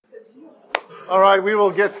All right, we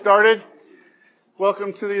will get started.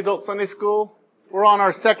 Welcome to the Adult Sunday School. We're on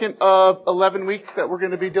our second of 11 weeks that we're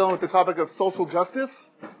going to be dealing with the topic of social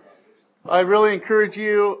justice. I really encourage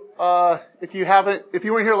you, if you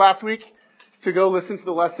weren't here last week, to go listen to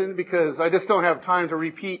the lesson because I just don't have time to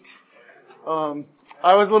repeat. I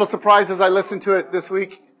was a little surprised as I listened to it this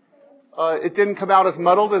week. It didn't come out as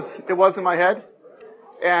muddled as it was in my head.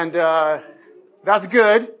 And that's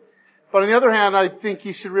good. But on the other hand, I think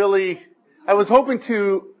you should I was hoping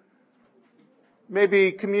to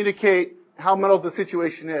maybe communicate how muddled the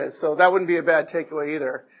situation is. So that wouldn't be a bad takeaway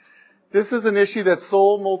either. This is an issue that's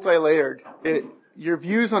so multi-layered. Your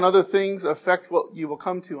views on other things affect what you will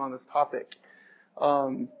come to on this topic.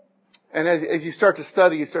 And as you start to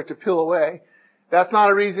study, you start to peel away. That's not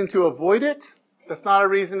a reason to avoid it. That's not a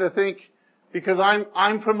reason to think, because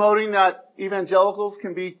I'm promoting that evangelicals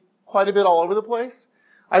can be quite a bit all over the place.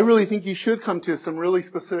 I really think you should come to some really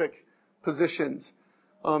specific positions.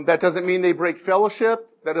 That doesn't mean they break fellowship.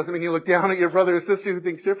 That doesn't mean you look down at your brother or sister who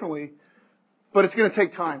thinks differently. But it's going to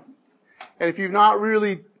take time. And if you've not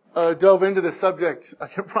really dove into the subject, I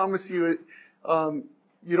can promise you,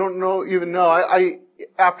 you don't even know. I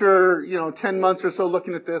after 10 months or so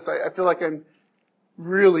looking at this, I feel like I'm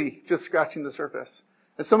really just scratching the surface.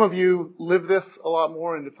 And some of you live this a lot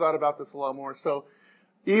more and have thought about this a lot more. So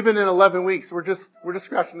even in 11 weeks, we're just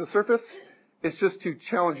scratching the surface. It's just to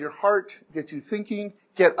challenge your heart, get you thinking,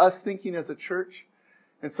 get us thinking as a church.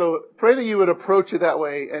 And so pray that you would approach it that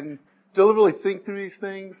way and deliberately think through these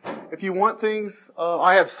things. If you want things,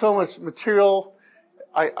 I have so much material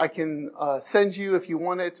I can send you if you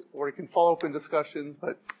want it, or you can follow up in discussions.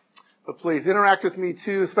 But please interact with me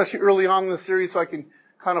too, especially early on in the series, so I can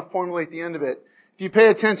kind of formulate the end of it. If you pay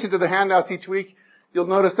attention to the handouts each week, you'll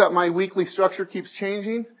notice that my weekly structure keeps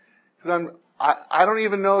changing, because I don't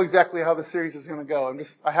even know exactly how the series is going to go.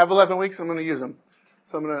 I have 11 weeks, I'm going to use them.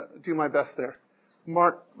 So I'm going to do my best there.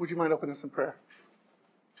 Mark, would you mind opening us in prayer?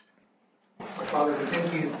 Father, we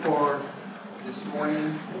thank you for this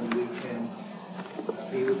morning when we can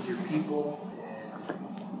be with your people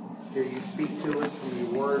and hear you speak to us from your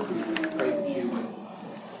word. We pray that you would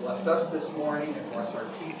bless us this morning and bless our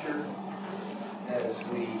teacher as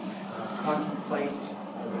we contemplate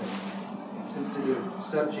this sensitive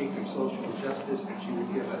subject of social justice, that you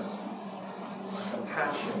would give us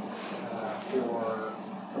compassion for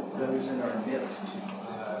those in our midst,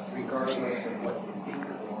 regardless of what they think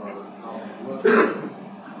or how they look,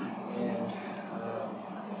 and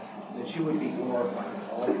that you would be glorified in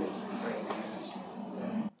all of this.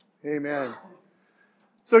 Amen.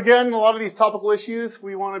 So again, a lot of these topical issues,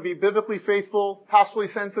 we want to be biblically faithful, pastorally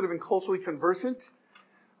sensitive, and culturally conversant.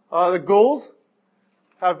 The goals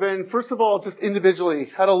have been, first of all, just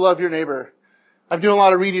individually, how to love your neighbor. I'm doing a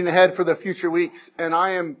lot of reading ahead for the future weeks, and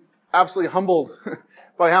I am absolutely humbled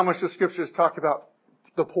by how much the scriptures talk about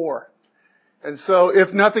the poor. And so,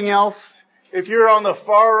 if nothing else, if you're on the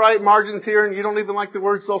far right margins here and you don't even like the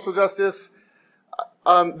word social justice,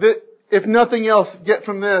 if nothing else, get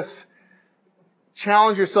from this,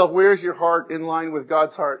 challenge yourself, where is your heart in line with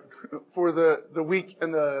God's heart for the weak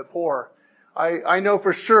and the poor? I know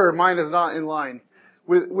for sure mine is not in line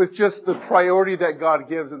with just the priority that God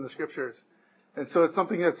gives in the scriptures. And so it's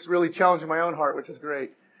something that's really challenging my own heart, which is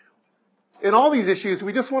great. In all these issues,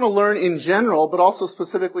 we just want to learn in general, but also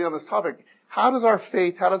specifically on this topic. How does our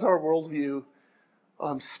faith, how does our worldview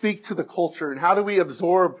speak to the culture? And how do we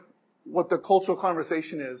absorb what the cultural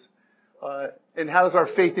conversation is? And how does our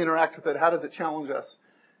faith interact with it? How does it challenge us?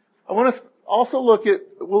 I want to also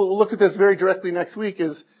we'll look at this very directly next week,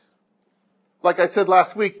 is, like I said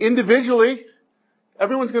last week, individually,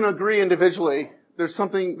 everyone's going to agree individually. There's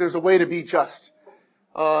a way to be just.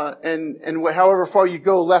 And however far you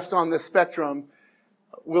go left on this spectrum,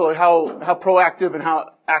 how proactive and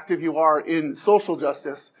how active you are in social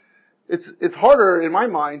justice. It's harder in my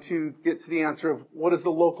mind to get to the answer of what is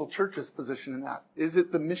the local church's position in that. Is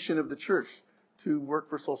it the mission of the church to work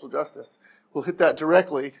for social justice? We'll hit that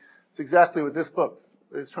directly. It's exactly what this book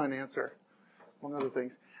is trying to answer, among other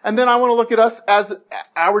things. And then I want to look at us as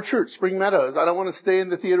our church, Spring Meadows. I don't want to stay in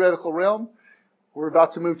the theoretical realm. We're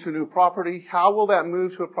about to move to a new property. How will that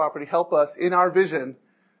move to a property help us in our vision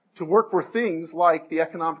to work for things like the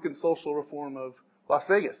economic and social reform of Las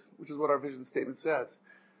Vegas, which is what our vision statement says.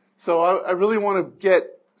 So I really want to get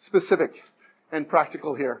specific and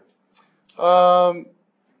practical here. I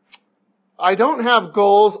don't have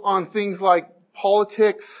goals on things like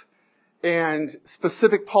politics and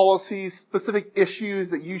specific policies, specific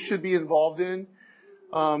issues that you should be involved in.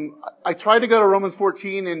 I tried to go to Romans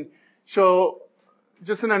 14 and show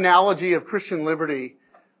just an analogy of Christian liberty.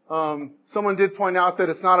 Someone did point out that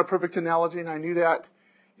it's not a perfect analogy, and I knew that.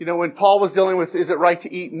 When Paul was dealing with, is it right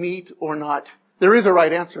to eat meat or not? There is a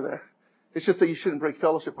right answer there. It's just that you shouldn't break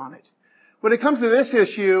fellowship on it. When it comes to this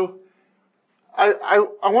issue, I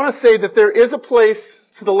want to say that there is a place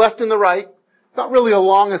to the left and the right. It's not really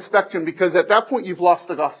along a spectrum, because at that point you've lost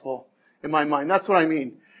the gospel, in my mind. That's what I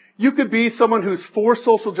mean. You could be someone who's for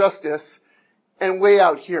social justice and way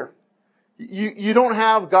out here. You don't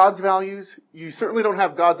have God's values. You certainly don't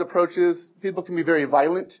have God's approaches. People can be very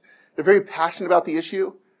violent. They're very passionate about the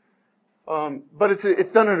issue. But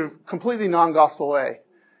it's done in a completely non-gospel way.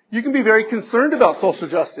 You can be very concerned about social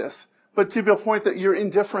justice, but to the point that you're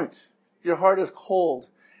indifferent. Your heart is cold.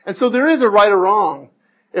 And so there is a right or wrong.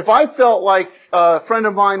 If I felt like a friend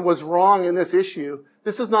of mine was wrong in this issue,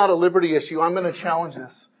 this is not a liberty issue. I'm going to challenge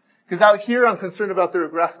this. Because out here, I'm concerned about their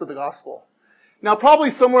grasp of the gospel. Now, probably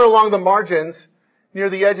somewhere along the margins, near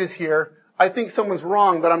the edges here, I think someone's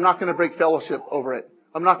wrong, but I'm not going to break fellowship over it.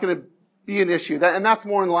 I'm not going to be an issue. And that's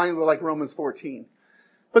more in line with like Romans 14.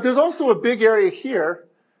 But there's also a big area here,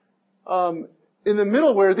 in the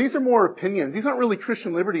middle, where these are more opinions. These aren't really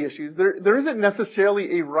Christian liberty issues. There isn't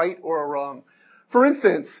necessarily a right or a wrong. For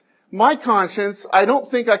instance, my conscience, I don't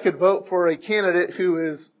think I could vote for a candidate who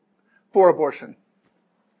is for abortion.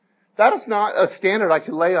 That is not a standard I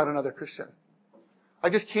could lay on another Christian. I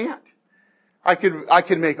just can't. I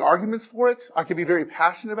could make arguments for it. I could be very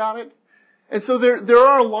passionate about it. And so there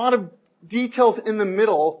are a lot of details in the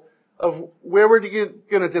middle of where we're going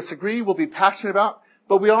to disagree, we'll be passionate about,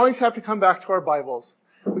 but we always have to come back to our Bibles.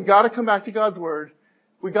 We got to come back to God's Word.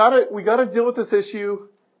 We got to deal with this issue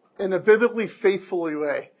in a biblically faithful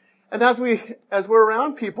way. And as we're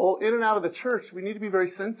around people in and out of the church, we need to be very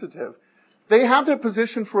sensitive. They have their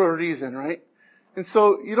position for a reason, right? And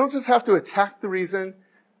so you don't just have to attack the reason.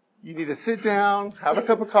 You need to sit down, have a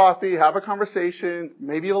cup of coffee, have a conversation,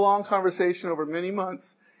 maybe a long conversation over many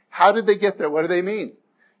months. How did they get there? What do they mean?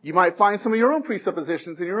 You might find some of your own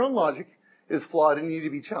presuppositions and your own logic is flawed and you need to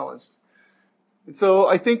be challenged. And so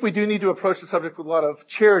I think we do need to approach the subject with a lot of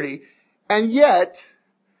charity. And yet,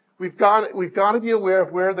 we've got to be aware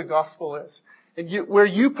of where the gospel is. And where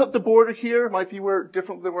you put the border here might be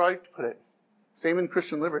different than where I put it. Same in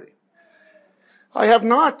Christian liberty. I have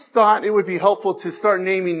not thought it would be helpful to start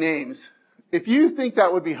naming names. If you think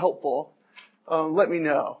that would be helpful, let me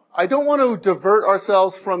know. I don't want to divert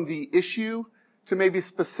ourselves from the issue to maybe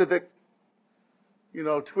specific,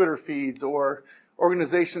 Twitter feeds or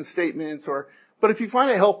organization statements but if you find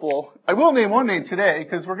it helpful, I will name one name today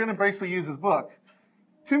because we're going to basically use his book.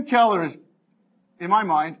 Tim Keller is, in my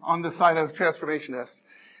mind, on the side of transformationists.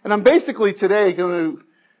 And I'm basically today going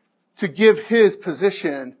to give his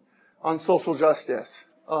position on social justice,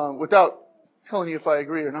 without telling you if I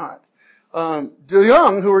agree or not.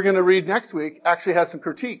 DeYoung, who we're going to read next week, actually has some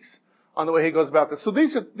critiques on the way he goes about this. So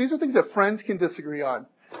these are things that friends can disagree on.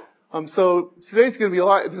 So today's going to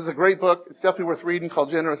be this is a great book. It's definitely worth reading, called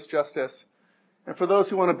Generous Justice. And for those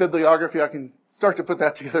who want a bibliography, I can start to put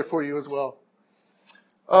that together for you as well.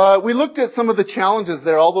 We looked at some of the challenges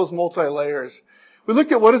there, all those multi-layers. We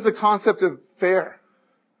looked at what is the concept of fair.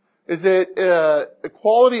 Is it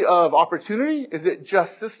equality of opportunity? Is it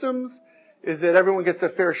just systems? Is it everyone gets a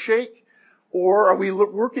fair shake? Or are we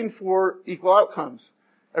working for equal outcomes?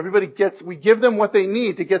 We give them what they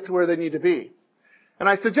need to get to where they need to be. And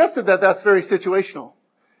I suggested that that's very situational.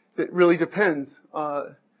 It really depends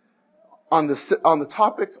on the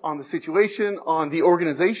topic, on the situation, on the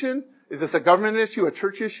organization. Is this a government issue, a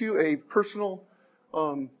church issue, a personal,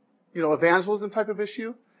 evangelism type of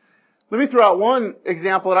issue? Let me throw out one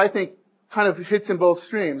example that I think kind of hits in both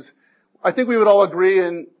streams. I think we would all agree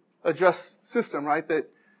in a just system, right? That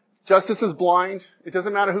justice is blind. It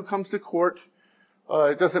doesn't matter who comes to court.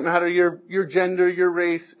 It doesn't matter your gender, your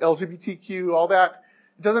race, LGBTQ, all that.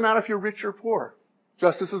 It doesn't matter if you're rich or poor.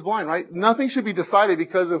 Justice is blind, right? Nothing should be decided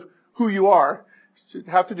because of who you are. It should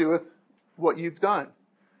have to do with what you've done.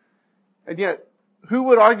 And yet, who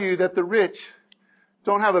would argue that the rich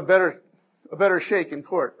don't have a better shake in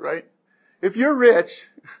court, right? If you're rich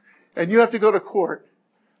and you have to go to court,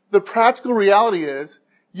 the practical reality is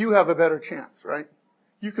you have a better chance, right?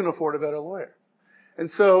 You can afford a better lawyer. And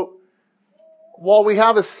so, while we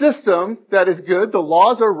have a system that is good, the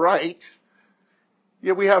laws are right,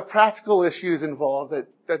 yet we have practical issues involved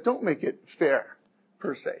that don't make it fair,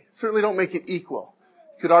 per se. Certainly don't make it equal.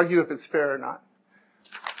 You could argue if it's fair or not.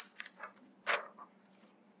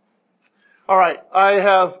 All right, I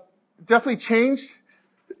have definitely changed.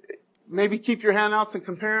 Maybe keep your handouts and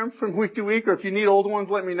compare them from week to week, or if you need old ones,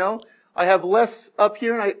 let me know. I have less up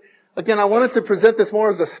here, and I wanted to present this more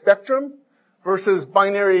as a spectrum versus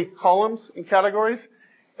binary columns and categories.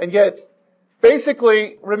 And yet,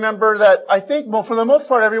 basically, remember that I think, well, for the most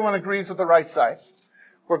part, everyone agrees with the right side.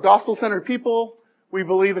 We're gospel-centered people. We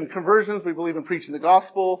believe in conversions. We believe in preaching the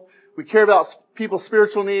gospel. We care about people's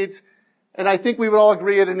spiritual needs. And I think we would all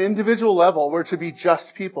agree at an individual level we're to be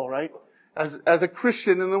just people, right? As a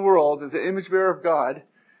Christian in the world, as an image bearer of God,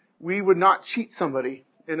 we would not cheat somebody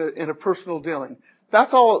in a personal dealing.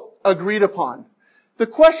 That's all agreed upon. The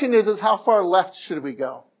question is how far left should we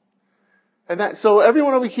go? And so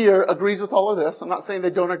everyone over here agrees with all of this. I'm not saying they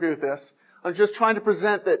don't agree with this. I'm just trying to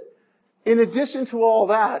present that in addition to all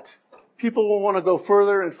that, people will want to go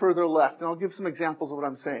further and further left. And I'll give some examples of what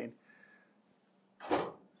I'm saying.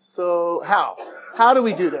 So how? How do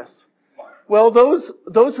we do this? Well, those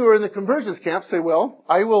who are in the conversions camp say, well,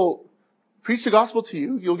 I will preach the gospel to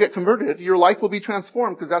you. You'll get converted. Your life will be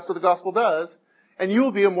transformed because that's what the gospel does. And you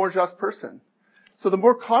will be a more just person. So the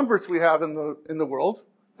more converts we have in the world,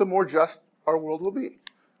 the more just our world will be.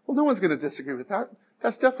 Well, no one's going to disagree with that.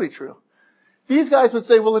 That's definitely true. These guys would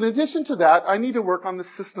say, well, in addition to that, I need to work on the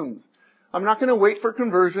systems. I'm not going to wait for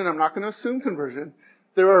conversion. I'm not going to assume conversion.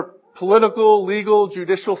 There are political, legal,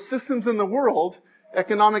 judicial systems in the world,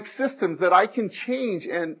 economic systems that I can change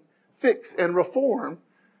and fix and reform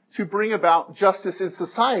to bring about justice in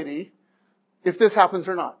society if this happens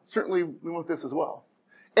or not. Certainly we want this as well.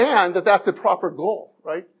 And that's a proper goal,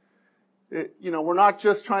 right? We're not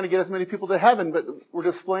just trying to get as many people to heaven, but we're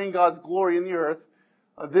displaying God's glory in the earth.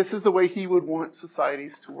 This is the way he would want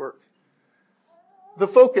societies to work. The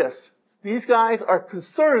focus. These guys are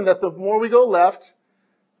concerned that the more we go left,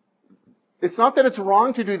 it's not that it's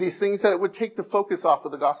wrong to do these things, that it would take the focus off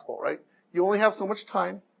of the gospel, right? You only have so much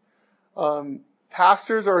time.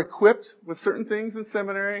 Pastors are equipped with certain things in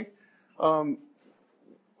seminary. How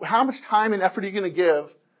much time and effort are you going to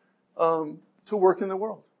give to work in the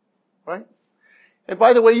world, right? And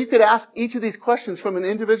by the way, you could ask each of these questions from an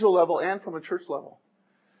individual level and from a church level.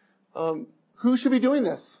 Who should be doing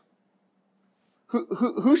this?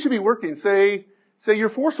 Who should be working? Say you're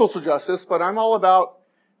for social justice, but I'm all about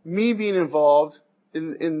me being involved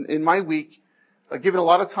in my week, giving a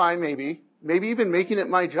lot of time maybe even making it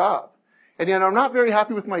my job. And yet I'm not very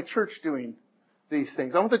happy with my church doing these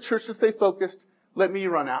things. I want the church to stay focused. Let me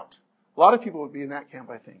run out. A lot of people would be in that camp,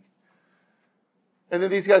 I think. And then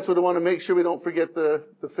these guys would want to make sure we don't forget the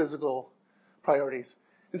physical priorities.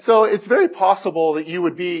 And so it's very possible that you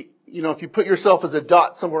would be, if you put yourself as a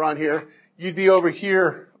dot somewhere on here, you'd be over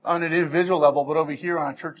here on an individual level, but over here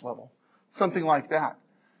on a church level. Something like that.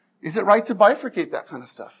 Is it right to bifurcate that kind of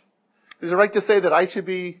stuff? Is it right to say that I should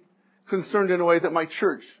be concerned in a way that my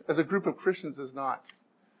church, as a group of Christians, is not?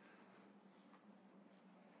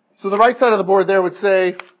 So the right side of the board there would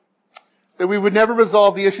say that we would never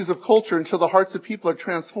resolve the issues of culture until the hearts of people are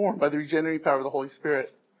transformed by the regenerating power of the Holy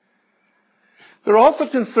Spirit. They're also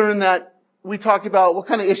concerned that we talked about what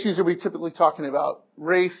kind of issues are we typically talking about?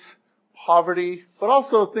 Race, poverty, but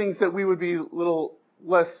also things that we would be a little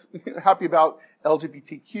less happy about,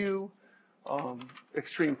 LGBTQ,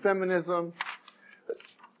 extreme feminism.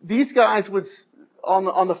 These guys would,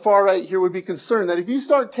 on the far right here, would be concerned that if you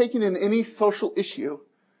start taking in any social issue,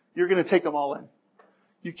 you're going to take them all in.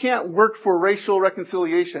 You can't work for racial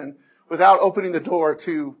reconciliation without opening the door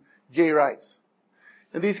to gay rights.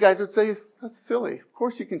 And these guys would say, that's silly. Of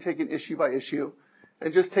course you can take an issue by issue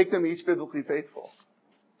and just take them each biblically faithful.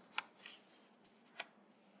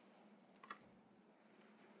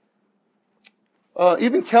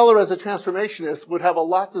 Even Keller, as a transformationist, would have a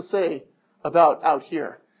lot to say about out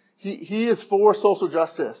here. He is for social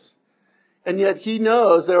justice. And yet he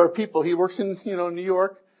knows there are people, he works in, New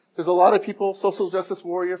York. There's a lot of people, social justice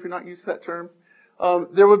warrior, if you're not used to that term.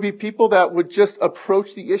 There would be people that would just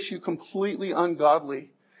approach the issue completely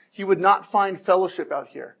ungodly. He would not find fellowship out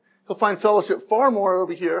here. He'll find fellowship far more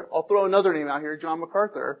over here. I'll throw another name out here, John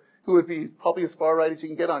MacArthur, who would be probably as far right as you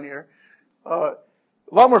can get on here. A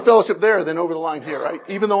lot more fellowship there than over the line here, right?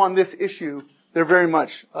 Even though on this issue, they're very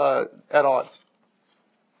much at odds.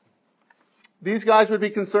 These guys would be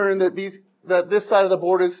concerned that this side of the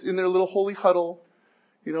board is in their little holy huddle.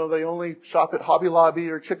 They only shop at Hobby Lobby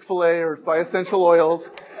or Chick-fil-A or buy essential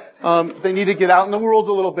oils. They need to get out in the world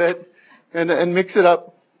a little bit and mix it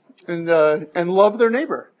up and love their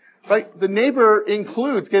neighbor, right? The neighbor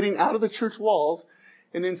includes getting out of the church walls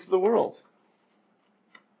and into the world.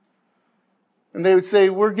 And they would say,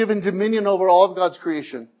 we're given dominion over all of God's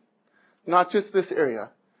creation, not just this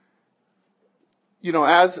area.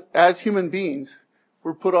 As human beings,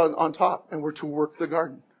 we're put on top and we're to work the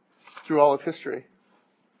garden through all of history.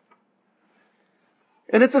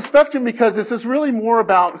 And it's a spectrum because this is really more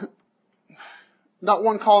about not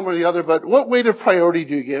one column or the other, but what weight of priority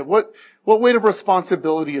do you give? What What weight of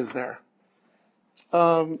responsibility is there?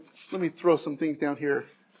 Let me throw some things down here.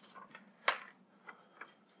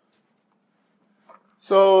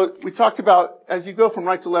 So we talked about, as you go from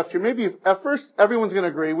right to left here, maybe at first everyone's going to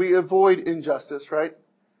agree, we avoid injustice, right?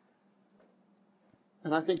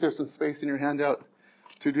 And I think there's some space in your handout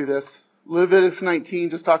to do this. Leviticus 19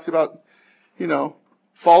 just talks about,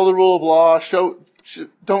 follow the rule of law,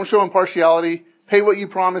 don't show impartiality, pay what you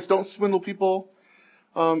promise, don't swindle people.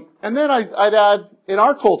 And then I'd add, in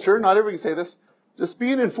our culture, not everyone can say this, just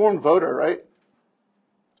be an informed voter, right?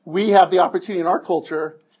 We have the opportunity in our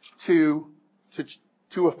culture to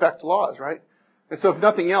affect laws, right? And so if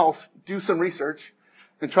nothing else, do some research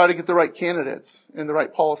and try to get the right candidates and the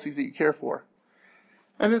right policies that you care for.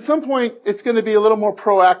 And at some point, it's going to be a little more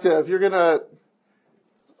proactive. You're going to,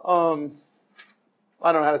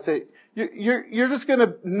 I don't know how to say it. You're just going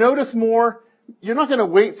to notice more. You're not going to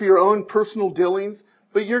wait for your own personal dealings,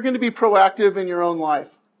 but you're going to be proactive in your own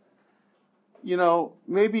life.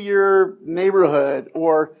 Maybe your neighborhood,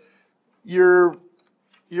 or you're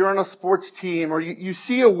on a sports team, or you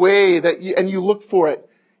see a way and you look for it.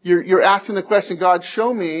 You're asking the question, God,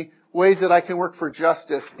 show me ways that I can work for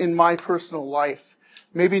justice in my personal life.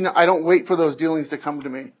 Maybe I don't wait for those dealings to come to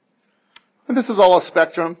me. And this is all a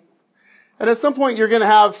spectrum. And at some point, you're going to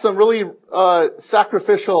have some really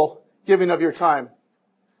sacrificial giving of your time.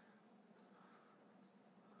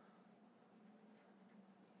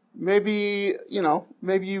 Maybe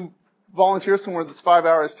you volunteer somewhere that's 5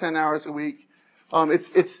 hours, 10 hours a week.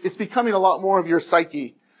 It's becoming a lot more of your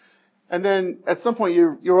psyche. And then at some point,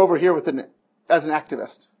 you're over here as an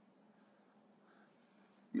activist.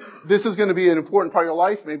 This is going to be an important part of your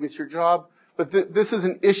life. Maybe it's your job. But this is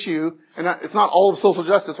an issue, and it's not all of social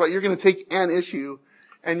justice, right? You're going to take an issue,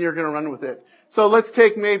 and you're going to run with it. So let's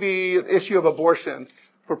take maybe the issue of abortion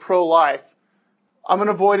for pro-life. I'm going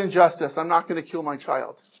to avoid injustice. I'm not going to kill my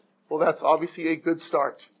child. Well, that's obviously a good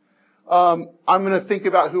start. I'm going to think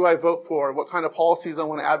about who I vote for, what kind of policies I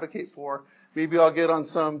want to advocate for. Maybe I'll get on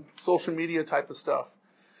some social media type of stuff.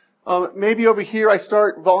 Maybe over here I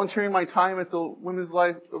start volunteering my time at the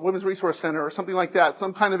Women's Resource Center or something like that,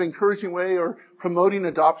 some kind of encouraging way, or promoting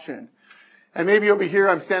adoption. And maybe over here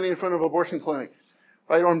I'm standing in front of an abortion clinic,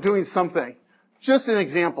 right? Or I'm doing something. Just an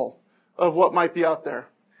example of what might be out there.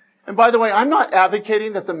 And by the way, I'm not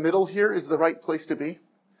advocating that the middle here is the right place to be.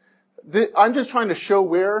 I'm just trying to show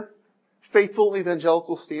where faithful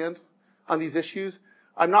evangelicals stand on these issues.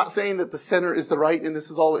 I'm not saying that the center is the right and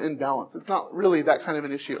this is all in balance. It's not really that kind of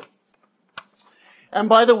an issue. And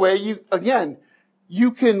by the way,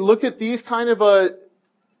 you can look at these kind of a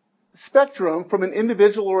spectrum from an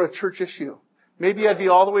individual or a church issue. Maybe I'd be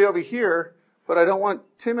all the way over here, but I don't want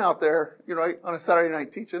Tim out there, on a Saturday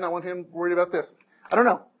night teaching. I want him worried about this. I don't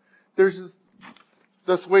know. There's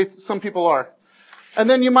this way some people are. And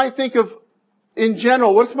then you might think of, in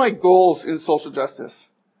general, what's my goals in social justice?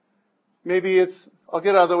 Maybe I'll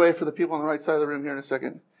get out of the way for the people on the right side of the room here in a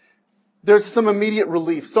second. There's some immediate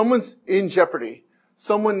relief. Someone's in jeopardy.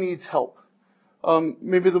 Someone needs help.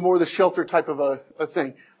 Maybe the shelter type of a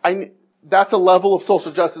thing. That's a level of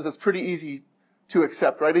social justice that's pretty easy to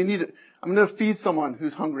accept, right? I'm going to feed someone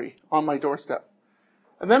who's hungry on my doorstep.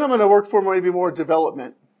 And then I'm going to work for maybe more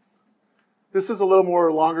development. This is a little more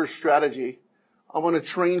longer strategy. I want to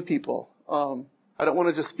train people. I don't want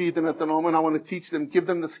to just feed them at the moment. I want to teach them, give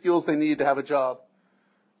them the skills they need to have a job.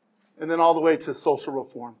 And then all the way to social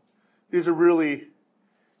reform. These are really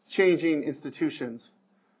changing institutions,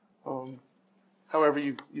 however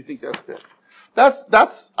you think that's fit.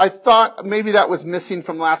 I thought maybe that was missing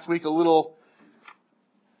from last week, a little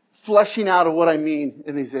fleshing out of what I mean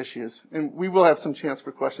in these issues. And we will have some chance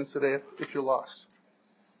for questions today if you're lost.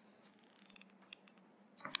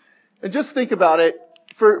 And just think about it.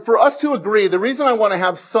 For us to agree, the reason I want to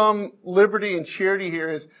have some liberty and charity here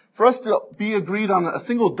is for us to be agreed on a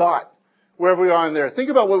single dot wherever we are in there. Think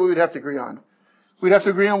about what we would have to agree on. We'd have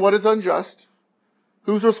to agree on what is unjust,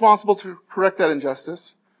 who's responsible to correct that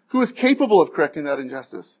injustice, who is capable of correcting that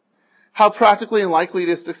injustice, how practically and likely it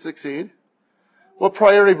is to succeed, what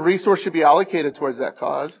priority of resource should be allocated towards that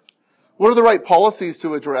cause, what are the right policies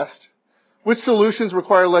to address, which solutions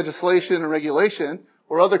require legislation and regulation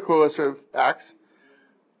or other coercive acts,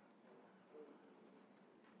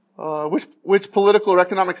 which political or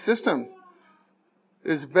economic system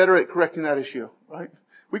is better at correcting that issue, right?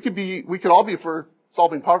 We could all be for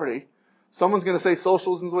solving poverty. Someone's going to say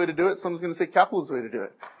socialism is the way to do it. Someone's going to say capitalism is the way to do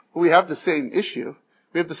it. But we have the same issue.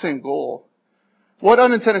 We have the same goal. What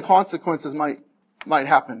unintended consequences might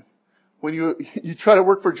happen when you try to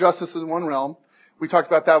work for justice in one realm? We talked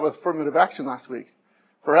about that with affirmative action last week.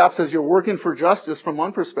 Perhaps as you're working for justice from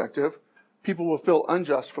one perspective, people will feel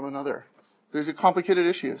unjust from another. These are complicated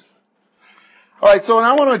issues. All right, so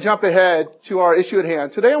now I want to jump ahead to our issue at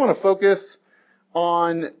hand. Today I want to focus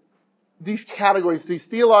on these categories, these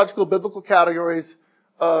theological, biblical categories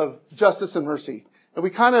of justice and mercy. And we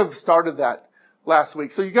kind of started that last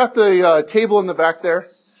week. So you got the table in the back there.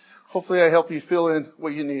 Hopefully I help you fill in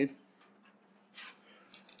what you need.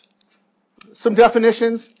 Some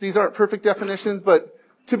definitions. These aren't perfect definitions, but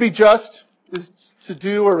to be just is to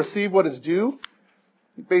do or receive what is due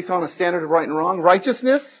based on a standard of right and wrong.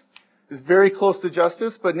 Righteousness is very close to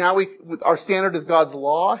justice, but now our standard is God's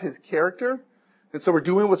law, His character. And so we're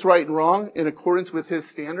doing what's right and wrong in accordance with His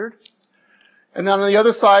standard. And then on the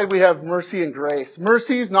other side, we have mercy and grace.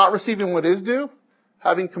 Mercy is not receiving what is due,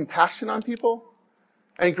 having compassion on people.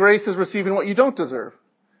 And grace is receiving what you don't deserve.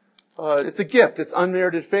 It's a gift. It's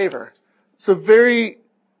unmerited favor. So very,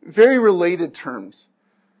 very related terms.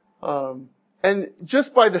 And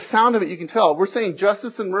just by the sound of it, you can tell. We're saying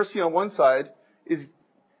justice and mercy on one side is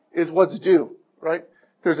what's due, right?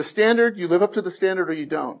 There's a standard. You live up to the standard or you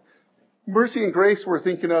don't. Mercy and grace, we're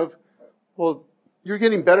thinking of, well, you're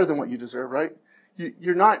getting better than what you deserve, right?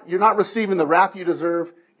 You're not receiving the wrath you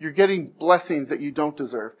deserve. You're getting blessings that you don't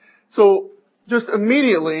deserve. So just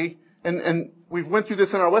immediately, and we went through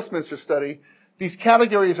this in our Westminster study, these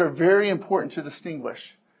categories are very important to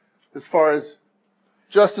distinguish as far as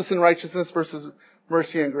justice and righteousness versus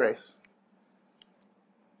mercy and grace.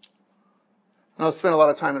 And I'll spend a lot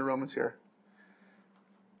of time in Romans here.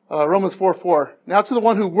 Romans 4:4. Now to the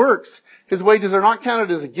one who works, his wages are not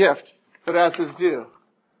counted as a gift, but as his due.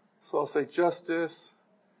 So I'll say justice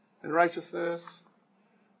and righteousness.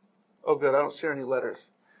 Oh good, I don't share any letters.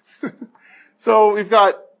 So we've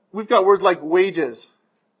got words like wages,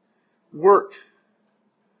 work,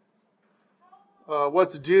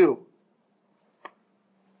 what's due.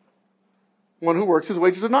 One who works, his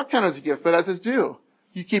wages are not counted as a gift, but as his due.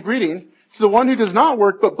 You keep reading. To the one who does not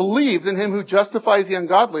work, but believes in him who justifies the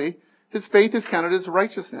ungodly, his faith is counted as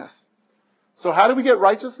righteousness. So how do we get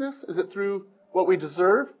righteousness? Is it through what we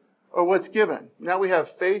deserve or what's given? Now we have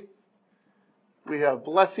faith. We have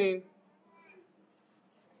blessing.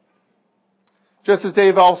 Just as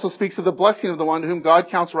Dave also speaks of the blessing of the one to whom God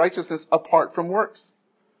counts righteousness apart from works.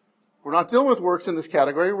 We're not dealing with works in this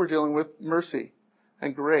category. We're dealing with mercy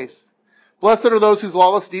and grace. Blessed are those whose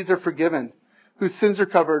lawless deeds are forgiven, whose sins are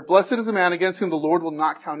covered. Blessed is the man against whom the Lord will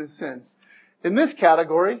not count his sin. In this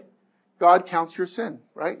category, God counts your sin,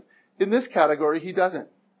 right? In this category, He doesn't.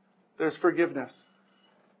 There's forgiveness.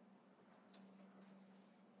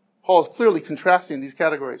 Paul is clearly contrasting these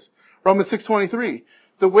categories. Romans 6:23.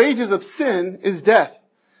 The wages of sin is death,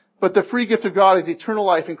 but the free gift of God is eternal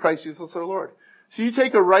life in Christ Jesus our Lord. So you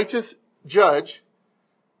take a righteous judge,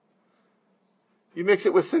 you mix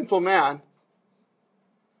it with sinful man,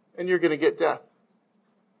 and you're going to get death.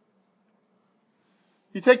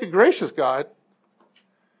 You take a gracious God,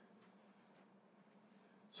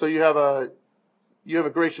 so you have a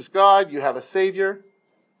gracious God, you have a Savior,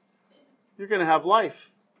 you're going to have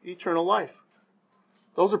life, eternal life.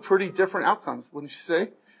 Those are pretty different outcomes, wouldn't you say?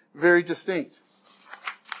 Very distinct.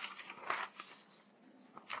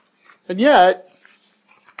 And yet,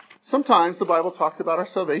 sometimes the Bible talks about our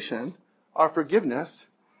salvation, our forgiveness,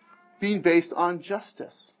 being based on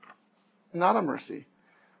justice, not on mercy.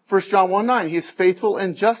 1 John 1:9, He is faithful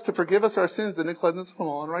and just to forgive us our sins and to cleanse us from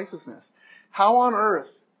all unrighteousness. How on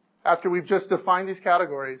earth, after we've just defined these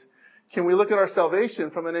categories, can we look at our salvation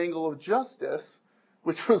from an angle of justice,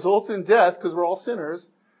 which results in death because we're all sinners,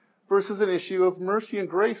 versus an issue of mercy and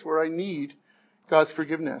grace where I need God's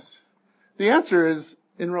forgiveness? The answer is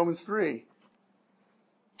in Romans 3.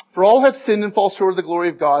 For all have sinned and fall short of the glory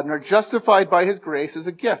of God and are justified by His grace as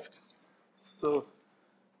a gift. So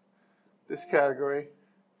this category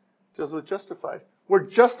deals with justified. We're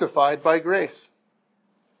justified by grace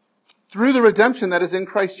through the redemption that is in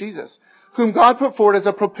Christ Jesus, whom God put forward as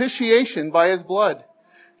a propitiation by His blood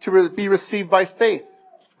to be received by faith.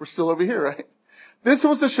 We're still over here, right? This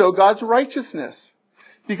was to show God's righteousness,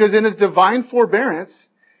 because in His divine forbearance,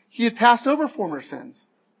 He had passed over former sins.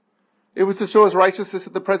 It was to show His righteousness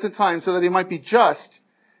at the present time so that He might be just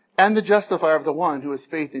and the justifier of the one who has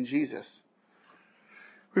faith in Jesus.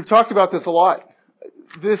 We've talked about this a lot.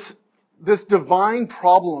 This divine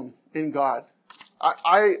problem in God.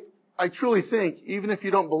 I truly think, even if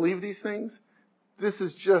you don't believe these things, this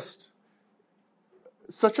is just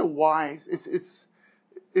such a wise, it's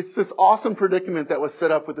this awesome predicament that was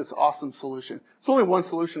set up with this awesome solution. It's only one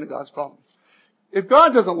solution to God's problem. If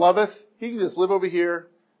God doesn't love us, He can just live over here.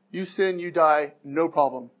 You sin, you die, no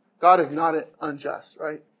problem. God is not unjust,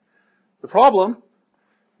 right? The problem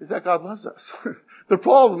is that God loves us. The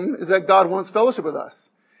problem is that God wants fellowship with us.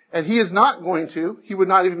 And he is not going to, he would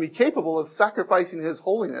not even be capable of sacrificing his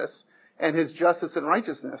holiness and his justice and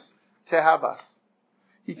righteousness to have us.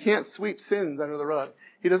 He can't sweep sins under the rug.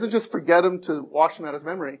 He doesn't just forget them to wash them out of his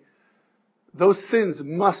memory. Those sins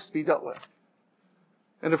must be dealt with.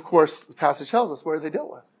 And of course, the passage tells us where they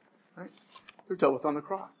dealt with. Right? They're dealt with on the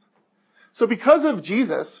cross. So because of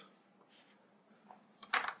Jesus,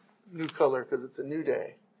 new color because it's a new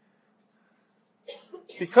day.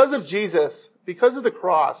 Because of Jesus, because of the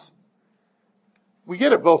cross, we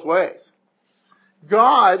get it both ways.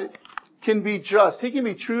 God can be just. He can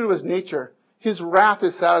be true to his nature. His wrath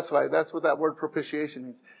is satisfied. That's what that word propitiation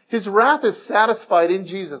means. His wrath is satisfied in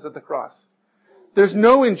Jesus at the cross. There's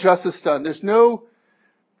no injustice done.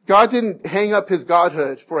 God didn't hang up his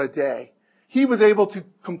godhood for a day. He was able to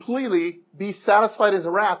completely be satisfied as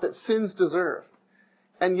a wrath that sins deserve,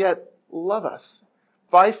 and yet love us.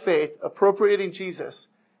 By faith, appropriating Jesus,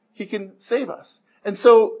 he can save us. And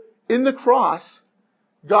so, in the cross,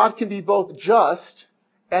 God can be both just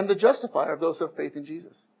and the justifier of those who have faith in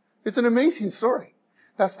Jesus. It's an amazing story.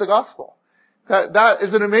 That's the gospel. That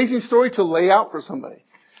is an amazing story to lay out for somebody.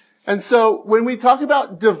 And so, when we talk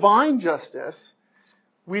about divine justice,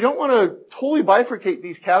 we don't want to totally bifurcate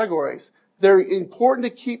these categories. They're important to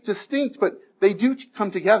keep distinct, but they do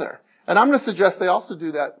come together. And I'm going to suggest they also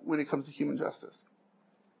do that when it comes to human justice.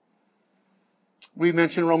 We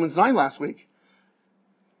mentioned Romans 9 last week.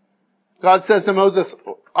 God says to Moses,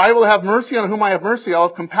 I will have mercy on whom I have mercy. I'll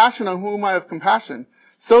have compassion on whom I have compassion.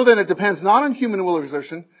 So then it depends not on human will or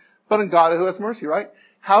exertion, but on God who has mercy, right?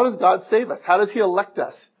 How does God save us? How does he elect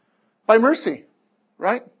us? By mercy,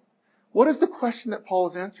 right? What is the question that Paul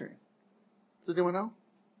is answering? Does anyone know?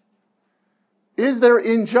 Is there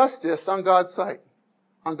injustice on God's side?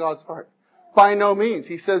 On God's part? By no means.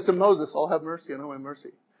 He says to Moses, I'll have mercy on whom I have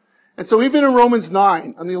mercy. And so even in Romans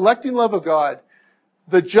 9, on the electing love of God,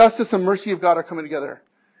 the justice and mercy of God are coming together.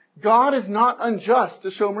 God is not unjust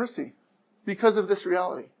to show mercy because of this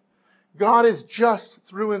reality. God is just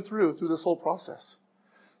through and through this whole process.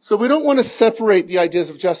 So we don't want to separate the ideas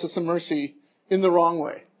of justice and mercy in the wrong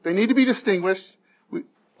way. They need to be distinguished.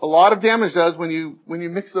 A lot of damage does when you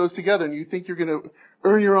mix those together and you think you're going to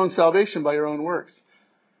earn your own salvation by your own works.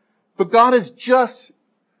 But God is just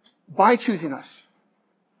by choosing us.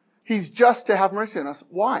 He's just to have mercy on us.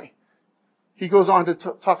 Why? He goes on to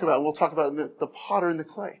talk about, we'll talk about the potter and the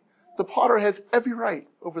clay. The potter has every right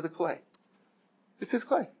over the clay. It's his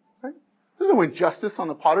clay, right? There's no injustice on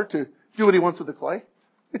the potter to do what he wants with the clay.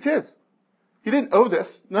 It's his. He didn't owe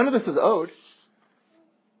this. None of this is owed.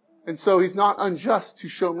 And so he's not unjust to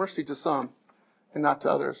show mercy to some and not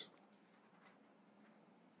to others.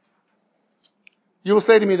 You will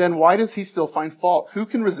say to me then, why does he still find fault? Who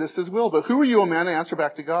can resist his will? But who are you, O man, to answer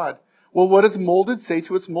back to God? Well, what is molded say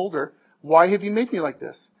to its molder, why have you made me like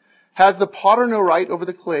this? Has the potter no right over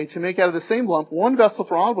the clay to make out of the same lump one vessel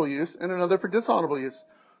for honorable use and another for dishonorable use?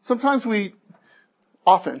 Sometimes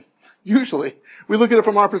usually, we look at it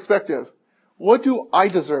from our perspective. What do I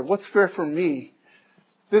deserve? What's fair for me?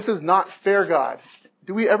 This is not fair, God.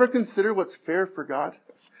 Do we ever consider what's fair for God?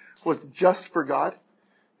 What's just for God?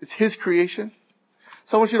 It's his creation.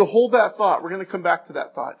 So I want you to hold that thought. We're going to come back to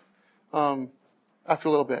that thought after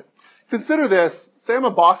a little bit. Consider this. Say I'm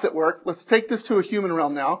a boss at work. Let's take this to a human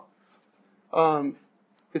realm now.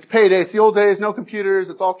 It's payday. It's the old days, no computers.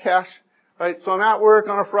 It's all cash, right? So I'm at work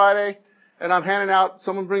on a Friday, and I'm handing out,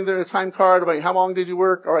 someone bring their time card about how long did you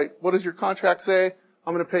work? All right, what does your contract say?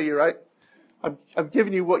 I'm going to pay you, right? I've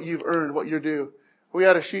given you what you've earned, what you're due. Are we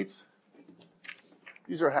out of sheets?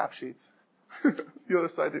 These are half sheets. The other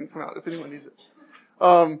side didn't come out, if anyone needs it.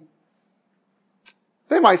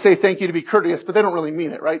 They might say thank you to be courteous, but they don't really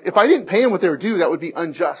mean it, right? If I didn't pay them what they were due, that would be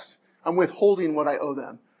unjust. I'm withholding what I owe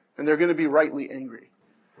them, and they're going to be rightly angry.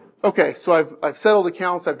 Okay, so I've settled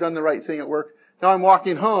accounts, I've done the right thing at work. Now I'm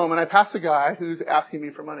walking home, and I pass a guy who's asking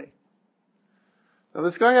me for money. Now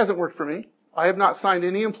this guy hasn't worked for me. I have not signed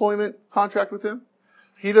any employment contract with him.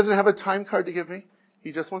 He doesn't have a time card to give me.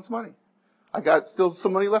 He just wants money. I got still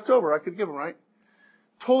some money left over I could give him, right?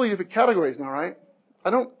 Totally different categories now, right? I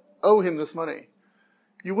don't owe him this money.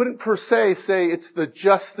 You wouldn't per se say it's the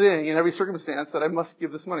just thing in every circumstance that I must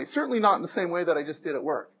give this money. Certainly not in the same way that I just did at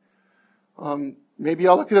work. Maybe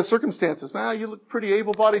I'll look at the circumstances. Man, you look pretty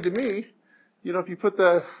able-bodied to me. You know, if you put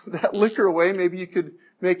that liquor away, maybe you could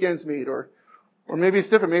make ends meet. Or maybe it's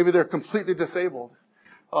different. Maybe they're completely disabled,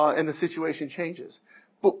 and the situation changes.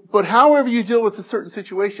 But however you deal with a certain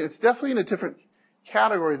situation, it's definitely in a different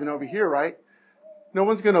category than over here, right? No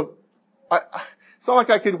one's going to... It's not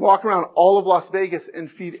like I could walk around all of Las Vegas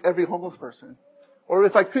and feed every homeless person Or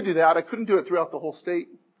if I could do that, I couldn't do it throughout the whole state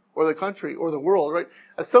or the country or the world, right?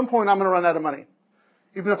 At some point, I'm going to run out of money,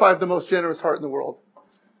 even if I have the most generous heart in the world.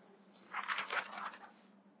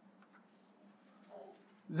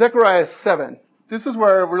 Zechariah 7. This is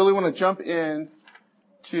where I really want to jump in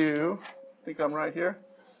to, I think I'm right here.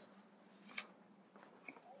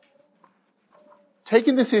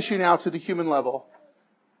 Taking this issue now to the human level.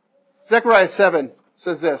 Zechariah 7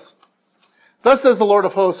 says this. Thus says the Lord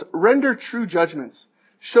of hosts, render true judgments.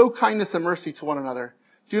 Show kindness and mercy to one another.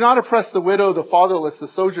 Do not oppress the widow, the fatherless, the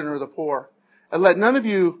sojourner, the poor. And let none of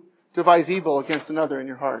you devise evil against another in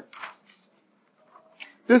your heart.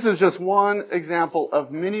 This is just one example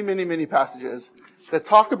of many, many, many passages that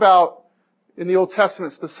talk about, in the Old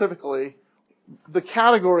Testament specifically, the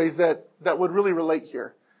categories that would really relate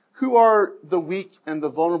here. Who are the weak and the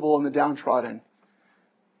vulnerable and the downtrodden?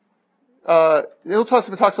 The Old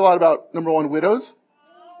Testament talks a lot about, number one, widows,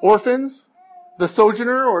 orphans, the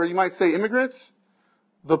sojourner, or you might say immigrants,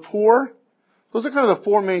 the poor. Those are kind of the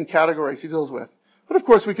four main categories he deals with. But of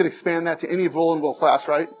course, we could expand that to any vulnerable class,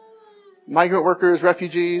 right? Migrant workers,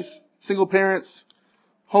 refugees, single parents,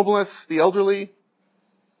 homeless, the elderly.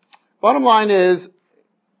 Bottom line is,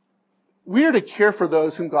 we are to care for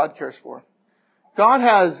those whom God cares for. God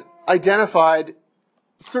has identified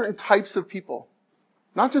certain types of people,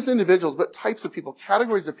 not just individuals, but types of people,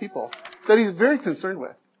 categories of people that he's very concerned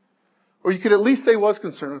with. Or you could at least say was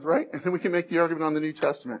concerned with, right? And then we can make the argument on the New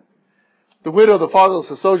Testament. The widow, the fatherless,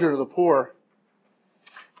 the sojourner, the poor.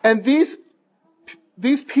 And these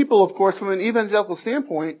people, of course, from an evangelical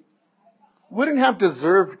standpoint, wouldn't have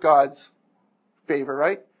deserved God's favor,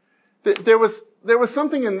 right? There was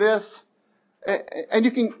something in this, and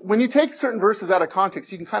you can, when you take certain verses out of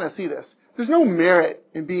context, you can kind of see this. There's no merit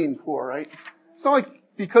in being poor, right? It's not like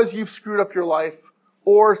because you've screwed up your life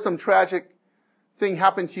or some tragic thing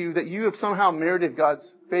happened to you that you have somehow merited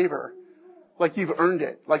God's favor. Like you've earned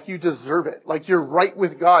it, like you deserve it, like you're right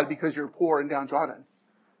with God because you're poor and downtrodden.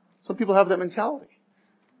 Some people have that mentality.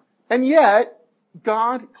 And yet,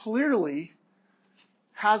 God clearly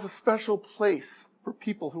has a special place for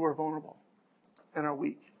people who are vulnerable and are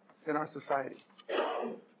weak in our society.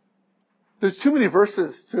 There's too many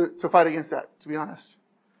verses to fight against that, to be honest.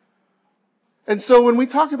 And so when we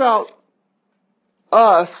talk about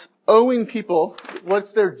us owing people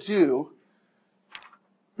what's their due,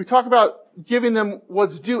 we talk about giving them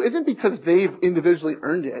what's due isn't because they've individually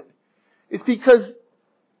earned it. It's because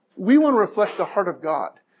we want to reflect the heart of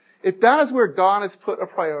God. If that is where God has put a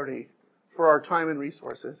priority for our time and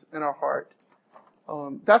resources in our heart,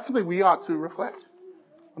 that's something we ought to reflect.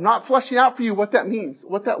 I'm not fleshing out for you what that means,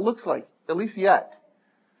 what that looks like, at least yet.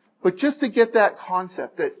 But just to get that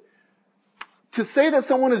concept that to say that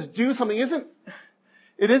someone is due something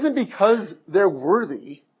isn't because they're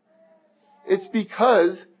worthy. It's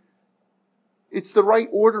because it's the right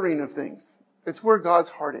ordering of things. It's where God's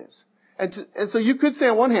heart is. And so you could say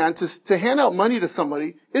on one hand, to hand out money to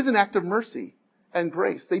somebody is an act of mercy and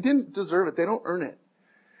grace. They didn't deserve it. They don't earn it.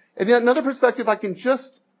 And yet another perspective, I can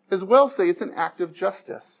just as well say it's an act of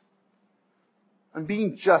justice. I'm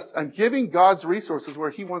being just. I'm giving God's resources where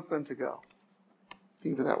he wants them to go.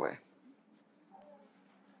 Think of it that way.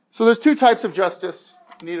 So there's two types of justice.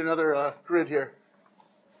 I need another grid here.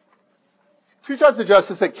 Two types of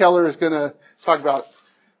justice that Keller is going to talk about.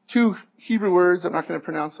 Two Hebrew words. I'm not going to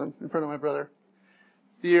pronounce them in front of my brother.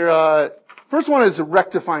 The first one is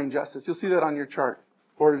rectifying justice. You'll see that on your chart,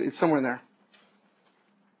 or it's somewhere in there.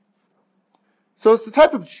 So it's the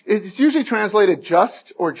type of, it's usually translated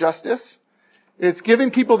just or justice. It's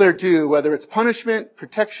giving people their due, whether it's punishment,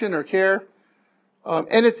 protection, or care.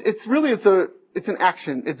 And it's an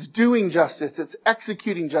action. It's doing justice. It's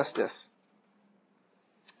executing justice.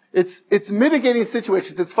 It's mitigating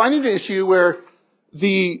situations. It's finding an issue where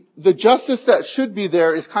the justice that should be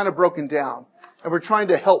there is kind of broken down. And we're trying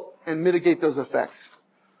to help and mitigate those effects.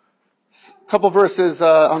 A couple verses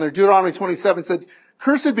on there. Deuteronomy 27 said,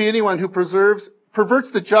 "Cursed be anyone who perverts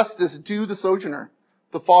the justice due the sojourner,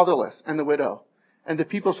 the fatherless, and the widow. And the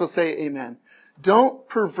people shall say, Amen." Don't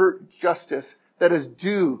pervert justice that is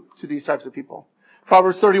due to these types of people.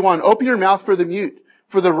 Proverbs 31, "Open your mouth for the mute,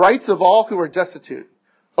 for the rights of all who are destitute.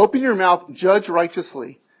 Open your mouth, judge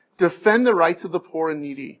righteously. Defend the rights of the poor and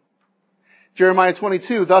needy." Jeremiah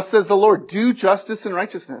 22, "Thus says the Lord, do justice and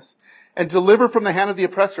righteousness, and deliver from the hand of the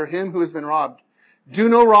oppressor him who has been robbed. Do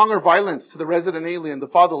no wrong or violence to the resident alien, the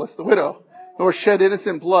fatherless, the widow, nor shed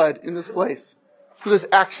innocent blood in this place." So there's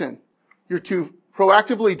action. You're to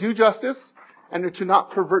proactively do justice, and you're to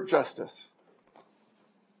not pervert justice.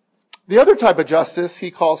 The other type of justice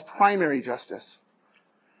he calls primary justice.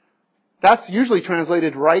 That's usually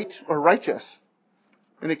translated right or righteous.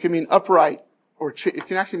 And it can mean upright, or it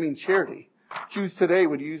can actually mean charity. Jews today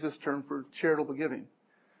would use this term for charitable giving.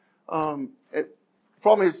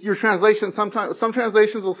 Problem is, your translation, some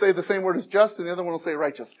translations will say the same word as just, and the other one will say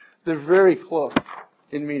righteous. They're very close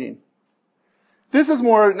in meaning. This is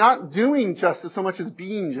more not doing justice so much as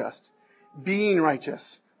being just, being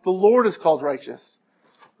righteous. The Lord is called righteous.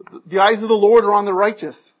 The eyes of the Lord are on the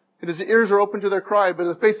righteous, and his ears are open to their cry, but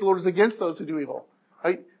the face of the Lord is against those who do evil.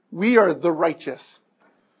 Right? We are the righteous.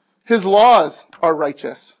 His laws are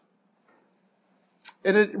righteous.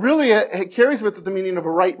 And it carries with it the meaning of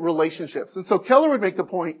right relationships. And so Keller would make the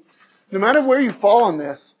point, no matter where you fall on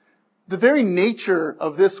this, the very nature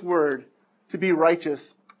of this word, to be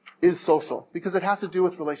righteous, is social, because it has to do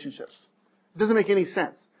with relationships. It doesn't make any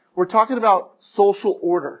sense. We're talking about social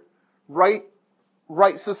order, right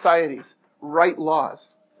societies, right laws,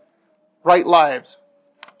 right lives.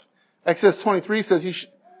 Exodus 23 says, did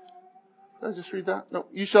I just read that? No.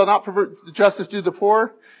 You shall not pervert the justice due to the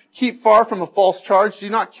poor. Keep far from a false charge. Do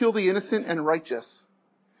not kill the innocent and righteous.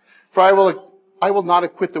 For I will not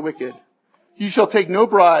acquit the wicked. You shall take no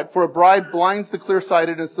bribe, for a bribe blinds the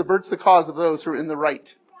clear-sighted and subverts the cause of those who are in the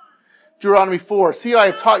right. Deuteronomy 4. See, I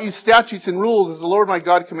have taught you statutes and rules as the Lord my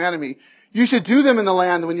God commanded me. You should do them in the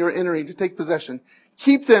land when you are entering to take possession.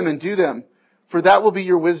 Keep them and do them, for that will be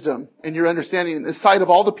your wisdom and your understanding in the sight of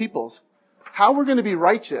all the peoples. How we're going to be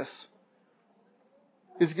righteous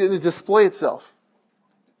is going to display itself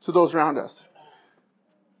to those around us.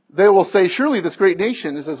 They will say, surely this great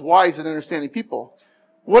nation is as wise and understanding people.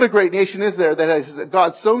 What a great nation is there that has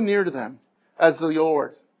God so near to them as the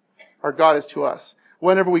Lord, our God, is to us,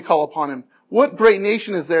 whenever we call upon him. What great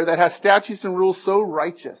nation is there that has statutes and rules so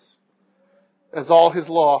righteous as all his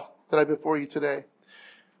law that I before you today?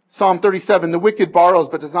 Psalm 37, the wicked borrows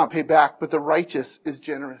but does not pay back, but the righteous is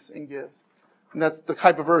generous and gives. And that's the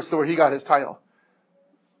type of verse where he got his title.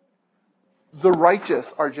 The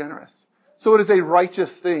righteous are generous. So it is a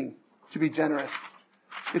righteous thing to be generous.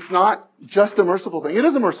 It's not just a merciful thing. It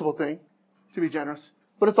is a merciful thing to be generous,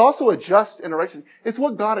 but it's also a just and a righteous thing. It's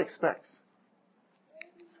what God expects.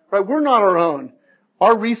 Right? We're not our own.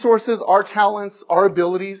 Our resources, our talents, our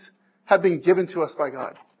abilities have been given to us by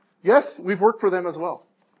God. Yes, we've worked for them as well,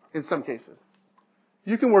 in some cases.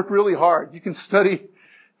 You can work really hard. You can study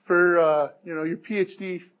for, your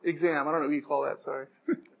PhD exam. I don't know what you call that, sorry.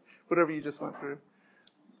 Whatever you just went through.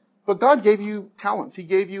 But God gave you talents. He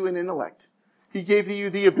gave you an intellect. He gave you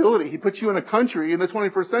the ability. He put you in a country in the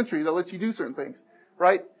 21st century that lets you do certain things,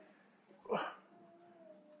 right?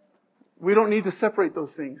 We don't need to separate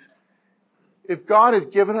those things. If God has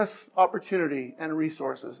given us opportunity and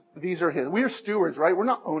resources, these are his. We are stewards, right? We're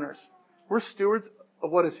not owners. We're stewards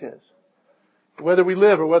of what is his. Whether we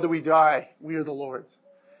live or whether we die, we are the Lord's.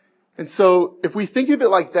 And so if we think of it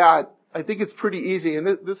like that, I think it's pretty easy. And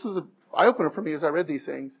this is an eye-opener for me as I read these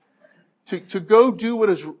things. To go do what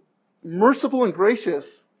is merciful and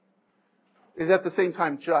gracious is at the same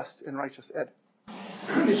time just and righteous. Ed?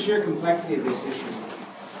 The sheer complexity of this issue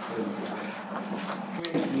is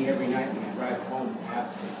pointing to me every night when I drive home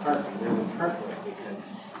past the park and Railroad Parkway,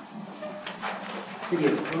 because the city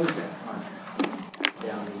has closed that park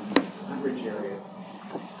down in the Woodbridge area,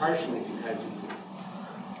 partially because it's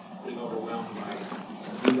being overwhelmed by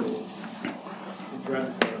illegal drug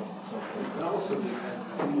sales and so forth, but also because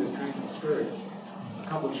the city was trying to discourage a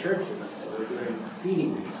couple churches that were doing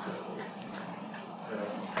feeding these people. So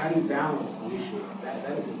how do you balance the issue?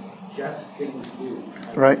 That is a just thing to do.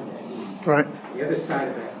 Right. Right. The other side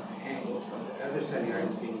of that angle, the other side of the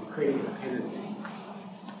argument being creating dependency.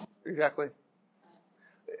 Exactly.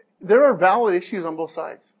 There are valid issues on both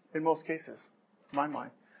sides, in most cases, in my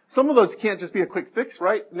mind. Some of those can't just be a quick fix,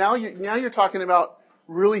 right? Now you're talking about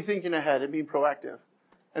really thinking ahead and being proactive,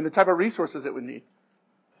 and the type of resources it would need.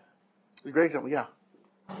 A great example, yeah.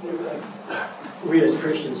 We as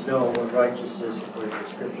Christians know what righteous is according to the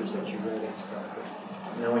scriptures that you read and stuff.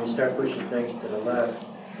 But, when you start pushing things to the left,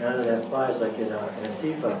 none of that applies. Like in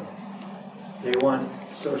Antifa, they want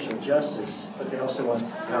social justice, but they also want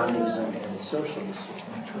communism and socialism,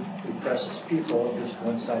 which represses people, just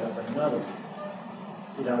one side over another.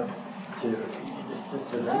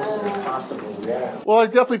 It's almost an impossible reality. Well, I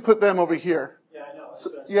definitely put them over here. Yeah, I know.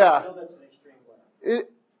 So, yeah. I know that's an extreme one.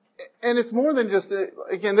 And it's more than just,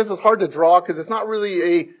 again, this is hard to draw because it's not really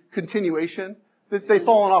a continuation. They've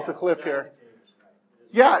fallen off the cliff here.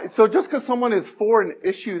 Yeah, so just because someone is for an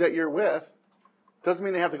issue that you're with doesn't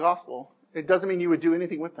mean they have the gospel. It doesn't mean you would do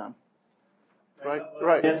anything with them. Right?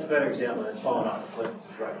 Right. That's a better example than falling off the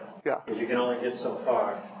cliff, right? Yeah. Because you can only get so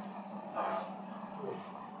far,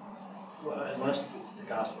 unless it's the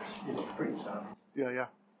gospel preached on. Yeah.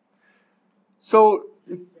 So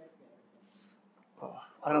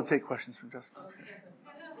I don't take questions from Jessica.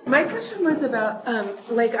 My question was about,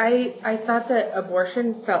 I thought that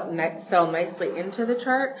abortion fell nicely into the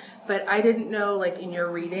chart, but I didn't know, like, in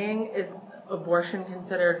your reading, is abortion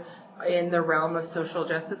considered in the realm of social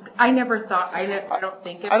justice? I never thought, I don't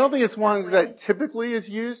think it's one that typically is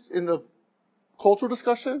used in the cultural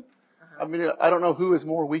discussion. I mean, I don't know who is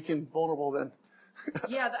more weak and vulnerable than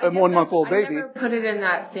a 1 month old baby. I never put it in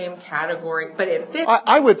that same category, but it fits.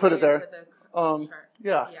 I would put it there. Chart.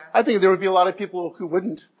 Yeah. I think there would be a lot of people who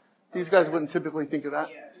wouldn't. These guys wouldn't typically think of that.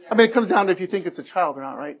 I mean, it comes down to if you think it's a child or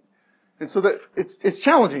not, right? And so that it's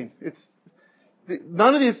challenging.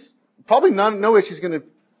 None of these, probably no issue is going to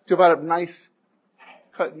develop nice,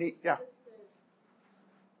 cut, neat. Yeah.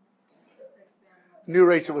 Knew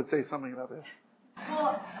Rachel would say something about this.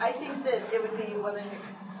 Well, I think that it would be women's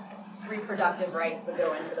reproductive rights would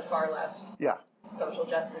go into the far left. Yeah. Social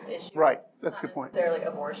justice issue. Right. That's a good point. Not necessarily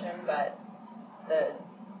abortion, but the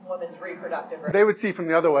women's reproductive rights. They would see from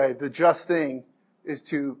the other way, the just thing is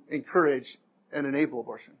to encourage and enable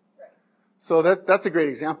abortion. Right. So that's a great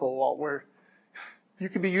example, Walt, where you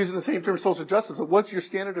could be using the same term social justice. So what's your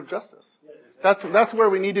standard of justice? That's where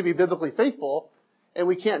we need to be biblically faithful, and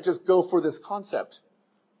we can't just go for this concept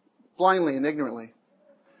blindly and ignorantly.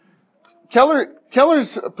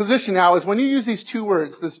 Keller's position now is when you use these two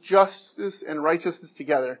words, this justice and righteousness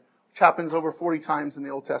together, which happens over 40 times in the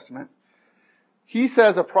Old Testament, he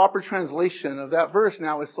says a proper translation of that verse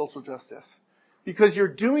now is social justice. Because you're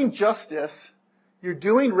doing justice, you're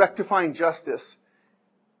doing rectifying justice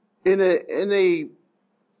in a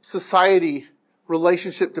society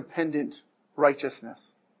relationship dependent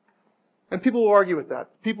righteousness. And people will argue with that.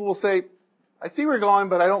 People will say, I see where you're going,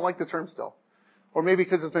 but I don't like the term still. Or maybe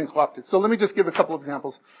because it's been co-opted. So let me just give a couple of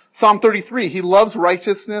examples. Psalm 33, he loves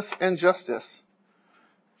righteousness and justice.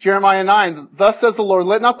 Jeremiah 9, thus says the Lord,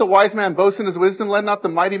 let not the wise man boast in his wisdom, let not the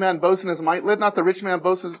mighty man boast in his might, let not the rich man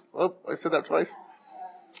boast in his... Oh, I said that twice.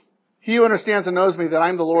 He who understands and knows me, that I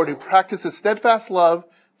am the Lord, who practices steadfast love,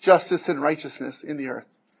 justice, and righteousness in the earth.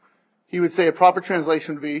 He would say a proper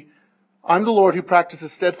translation would be, I'm the Lord who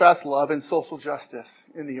practices steadfast love and social justice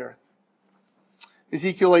in the earth.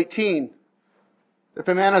 Ezekiel 18, if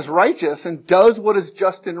a man is righteous and does what is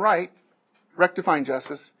just and right, rectifying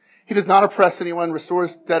justice, he does not oppress anyone,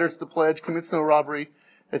 restores debtors to the pledge, commits no robbery,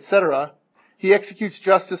 etc. He executes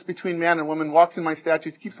justice between man and woman, walks in my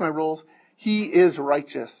statutes, keeps my rules. He is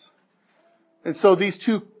righteous. And so these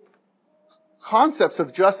two concepts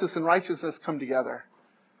of justice and righteousness come together.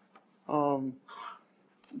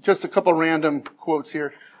 Just a couple random quotes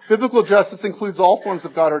here. Biblical justice includes all forms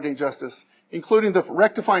of God-ordained justice, including the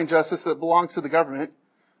rectifying justice that belongs to the government,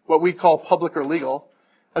 what we call public or legal,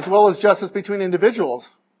 as well as justice between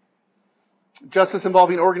individuals. Justice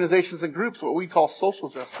involving organizations and groups, what we call social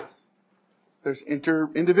justice. There's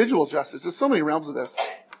individual justice. There's so many realms of this.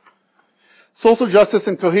 Social justice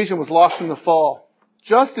and cohesion was lost in the fall.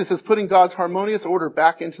 Justice is putting God's harmonious order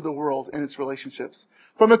back into the world and its relationships.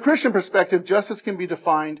 From a Christian perspective, justice can be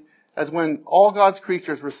defined as when all God's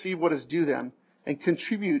creatures receive what is due them and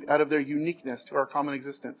contribute out of their uniqueness to our common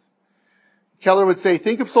existence. Keller would say,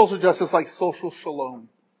 think of social justice like social shalom.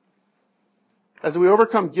 As we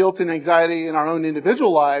overcome guilt and anxiety in our own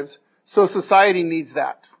individual lives, so society needs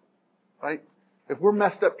that, right? If we're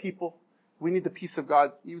messed up people, we need the peace of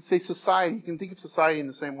God. You would say society. You can think of society in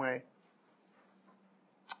the same way.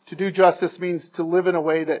 To do justice means to live in a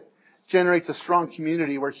way that generates a strong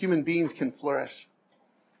community where human beings can flourish.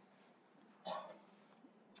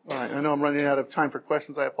 All right, I know I'm running out of time for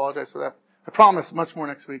questions. I apologize for that. I promise much more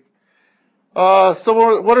next week.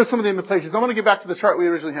 So what are some of the implications? I want to get back to the chart we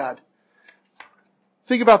originally had.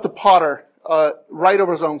 Think about the potter right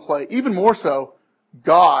over his own clay. Even more so,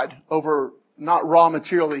 God over not raw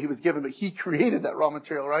material that he was given, but he created that raw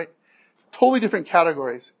material, right? Totally different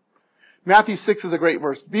categories. Matthew 6 is a great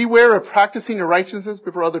verse. Beware of practicing your righteousness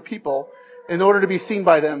before other people in order to be seen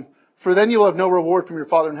by them, for then you will have no reward from your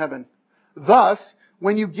Father in heaven. Thus,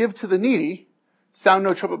 when you give to the needy, sound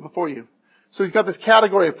no trumpet before you. So he's got this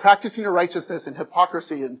category of practicing your righteousness and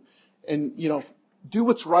hypocrisy and do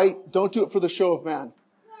what's right, don't do it for the show of man.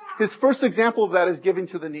 His first example of that is giving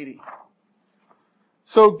to the needy.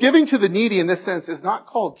 So giving to the needy in this sense is not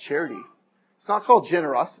called charity. It's not called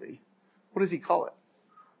generosity. What does he call it?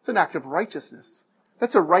 It's an act of righteousness.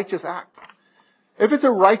 That's a righteous act. If it's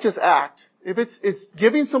a righteous act, if it's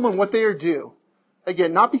giving someone what they are due,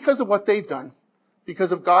 again, not because of what they've done,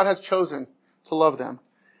 because of God has chosen to love them,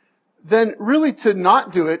 then really to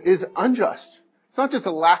not do it is unjust. It's not just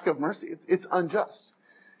a lack of mercy. It's unjust.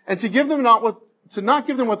 And to not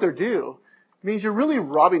give them what they're due means you're really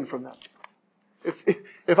robbing from them.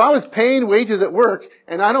 If I was paying wages at work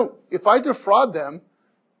and if I defraud them,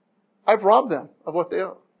 I've robbed them of what they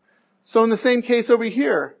owe. So in the same case over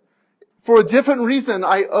here, for a different reason,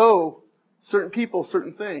 I owe certain people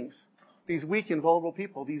certain things. These weak and vulnerable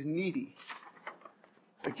people, these needy.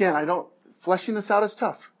 Again, fleshing this out is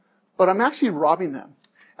tough, but I'm actually robbing them.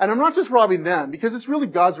 And I'm not just robbing them because it's really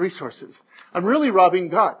God's resources. I'm really robbing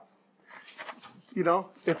God.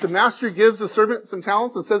 If the master gives the servant some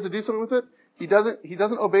talents and says to do something with it, he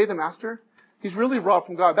doesn't obey the master. He's really robbed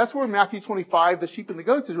from God. That's where Matthew 25, the sheep and the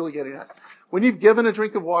goats, is really getting at. When you've given a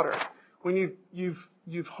drink of water, when you've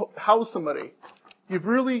housed somebody, you've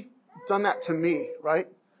really done that to me, right?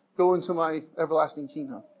 Go into my everlasting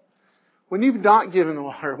kingdom. When you've not given the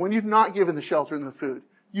water, when you've not given the shelter and the food,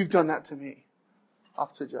 you've done that to me.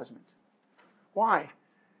 Off to judgment. Why?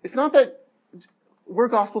 It's not that we're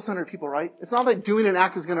gospel-centered people, right? It's not that doing an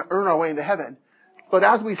act is going to earn our way into heaven. But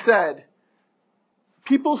as we said,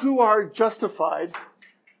 people who are justified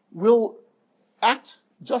will act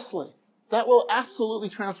justly. That will absolutely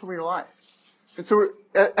transform your life. And so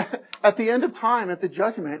at the end of time, at the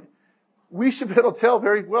judgment, we should be able to tell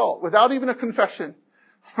very well, without even a confession,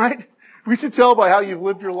 right? We should tell by how you've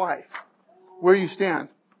lived your life, where you stand,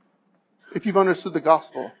 if you've understood the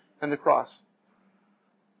gospel and the cross.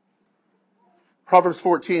 Proverbs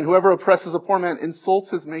 14, whoever oppresses a poor man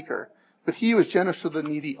insults his maker, but he who is generous to the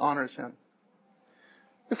needy honors him.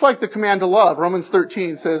 It's like the command to love. Romans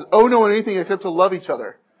 13 says, owe no one anything except to love each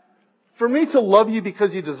other. For me to love you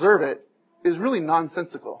because you deserve it is really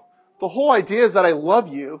nonsensical. The whole idea is that I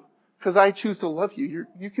love you because I choose to love you.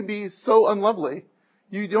 You can be so unlovely.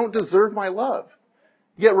 You don't deserve my love.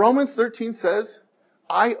 Yet Romans 13 says,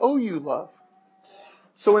 I owe you love.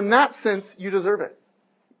 So in that sense, you deserve it.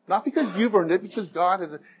 Not because you've earned it, because God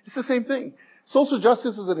has it. It's the same thing. Social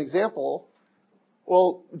justice is an example.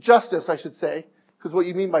 Well, justice, I should say, because what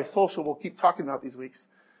you mean by social, we'll keep talking about these weeks.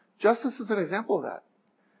 Justice is an example of that.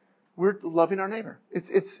 We're loving our neighbor.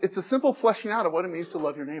 It's a simple fleshing out of what it means to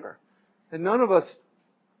love your neighbor. And none of us,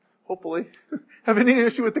 hopefully, have any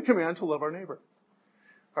issue with the command to love our neighbor.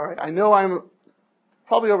 All right, I know I'm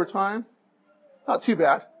probably over time. Not too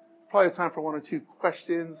bad. Probably have time for one or two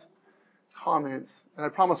questions, comments, and I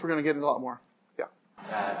promise we're going to get into a lot more. Yeah.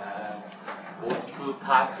 Both two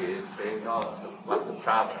parties, they know what's the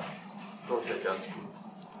problem, social justice.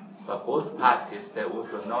 But both parties, they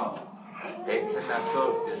also know they cannot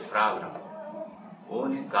solve this problem.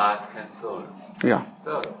 Only God can solve. Yeah.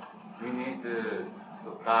 So we need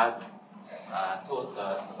so God taught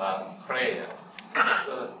us about prayer.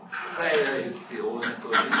 So prayer is the only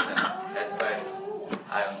solution. That's why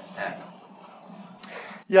I understand.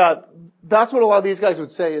 Yeah, that's what a lot of these guys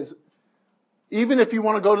would say is, even if you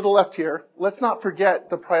want to go to the left here, let's not forget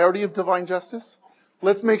the priority of divine justice.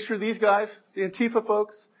 Let's make sure these guys, the Antifa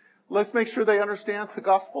folks, let's make sure they understand the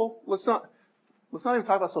gospel. Let's not even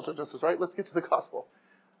talk about social justice, right? Let's get to the gospel.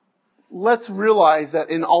 Let's realize that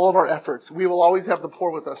in all of our efforts, we will always have the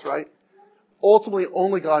poor with us, right? Ultimately,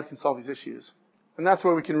 only God can solve these issues. And that's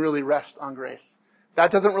where we can really rest on grace.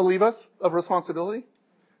 That doesn't relieve us of responsibility.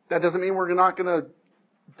 That doesn't mean we're not going to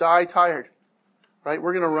die tired, right?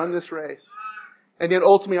 We're going to run this race. And yet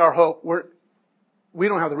ultimately our hope, we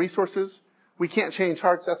don't have the resources. We can't change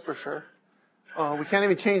hearts, that's for sure. We can't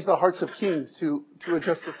even change the hearts of kings to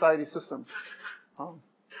adjust society systems.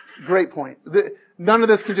 Great point. None of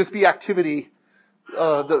this can just be activity.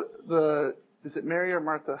 Is it Mary or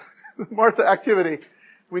Martha? Martha activity.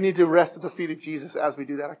 We need to rest at the feet of Jesus as we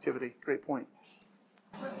do that activity. Great point.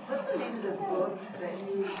 What's the name of the books that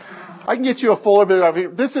you... I can get you a fuller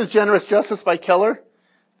bibliography. This is Generous Justice by Keller.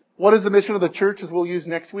 What is the mission of the church, as we'll use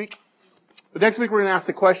next week. But next week we're going to ask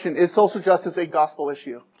the question, is social justice a gospel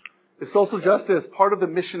issue? Is social justice part of the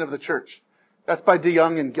mission of the church? That's by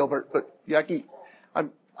DeYoung and Gilbert. But yeah,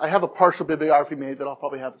 I have a partial bibliography made that I'll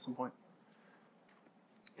probably have at some point.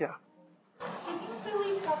 Yeah. Can you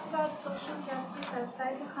really talk about social justice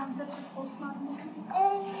outside the concept of postmodernism?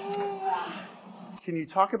 Can you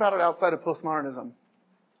talk about it outside of postmodernism?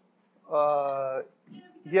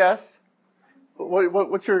 Yes.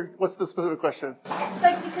 What's the specific question?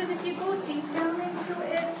 Like, because if you go deep down into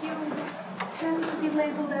it, you tend to be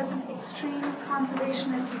labeled as an extreme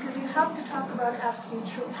conservationist because you have to talk about absolute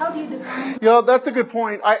truth. How do you define it? Yeah, that's a good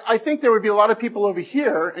point. I think there would be a lot of people over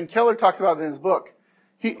here, and Keller talks about it in his book.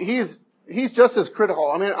 He's just as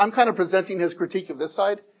critical. I mean, I'm kind of presenting his critique of this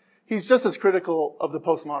side. He's just as critical of the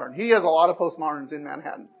postmodern. He has a lot of postmoderns in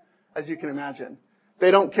Manhattan, as you can imagine.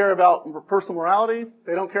 They don't care about personal morality.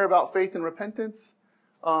 They don't care about faith and repentance.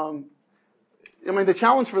 I mean, the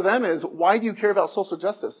challenge for them is, why do you care about social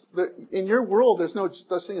justice? In your world, there's no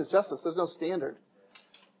such thing as justice. There's no standard.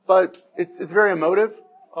 But it's very emotive.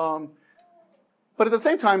 But at the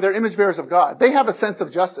same time, they're image bearers of God. They have a sense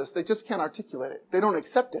of justice. They just can't articulate it. They don't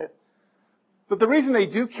accept it. But the reason they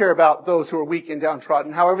do care about those who are weak and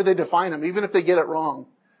downtrodden, however they define them, even if they get it wrong,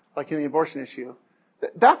 like in the abortion issue,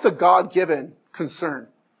 that's a God-given concern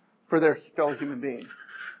for their fellow human being.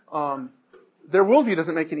 Their worldview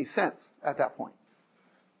doesn't make any sense at that point.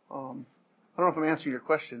 I don't know if I'm answering your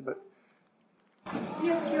question, but...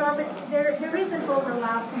 Yes, you are, but there is an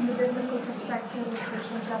overlap from the biblical perspective of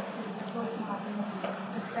social justice and the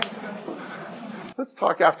postmodernist perspective of it. Let's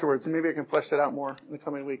talk afterwards, and maybe I can flesh that out more in the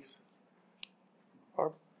coming weeks.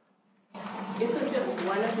 Barb? Isn't this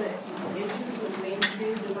one of the issues with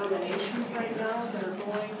mainstream denominations right now that are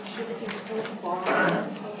shifting so far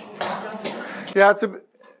into social justice? Yeah,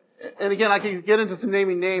 and again, I can get into some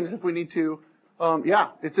naming names if we need to.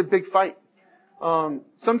 It's a big fight. Some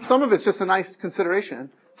of it's just a nice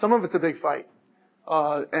consideration. Some of it's a big fight.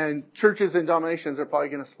 And churches and denominations are probably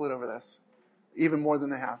going to split over this, even more than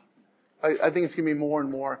they have. I think it's going to be more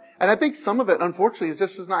and more. And I think some of it, unfortunately, is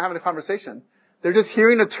just not having a conversation. They're just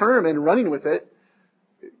hearing a term and running with it.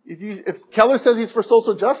 If Keller says he's for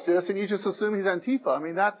social justice and you just assume he's Antifa, I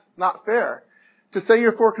mean, that's not fair. To say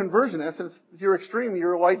you're for conversionists and you're extreme,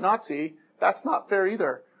 you're a white Nazi, that's not fair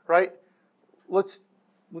either, right? Let's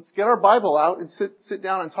get our Bible out and sit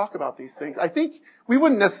down and talk about these things. I think we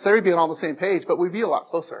wouldn't necessarily be on all the same page, but we'd be a lot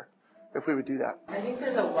closer if we would do that. I think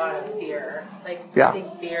there's a lot of fear. Yeah. I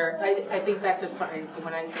think fear, I think back to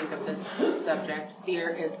when I think of this subject, fear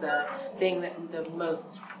is the thing that the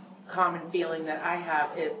most common feeling that I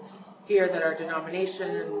have is fear that our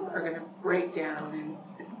denominations are going to break down and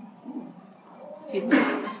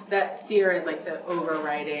that fear is like the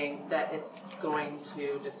overriding, that it's going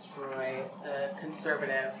to destroy the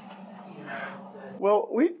conservative, Well,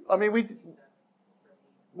 we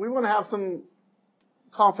want to have some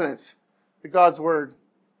confidence that God's word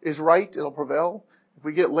is right, it'll prevail. If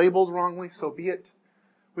we get labeled wrongly, so be it.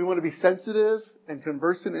 We want to be sensitive and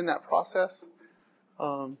conversant in that process.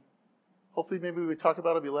 Hopefully maybe we talk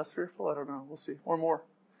about it, be less fearful. I don't know. We'll see. Or more.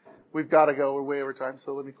 We've got to go. We're way over time,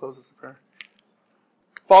 so let me close this in prayer.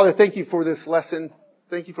 Father, thank you for this lesson.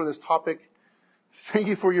 Thank you for this topic. Thank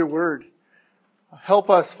you for your word. Help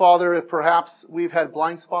us, Father, if perhaps we've had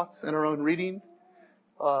blind spots in our own reading,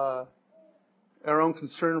 our own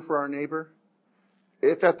concern for our neighbor.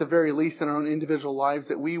 If at the very least in our own individual lives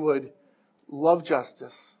that we would love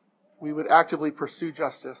justice, we would actively pursue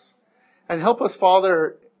justice. And help us,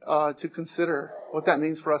 Father, to consider what that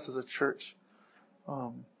means for us as a church.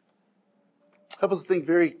 Help us think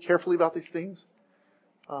very carefully about these things.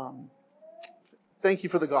 Thank you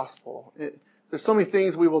for the gospel. There's so many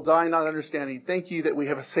things we will die not understanding. Thank you that we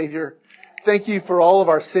have a Savior. Thank you for all of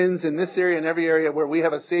our sins in this area and every area where we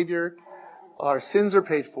have a Savior. Our sins are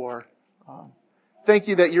paid for. Thank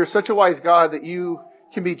you that you're such a wise God that you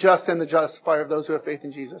can be just and the justifier of those who have faith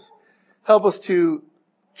in Jesus. Help us to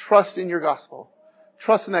trust in your gospel.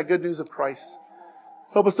 Trust in that good news of Christ.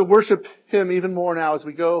 Help us to worship him even more now as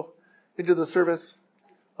we go into the service.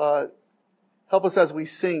 Help us as we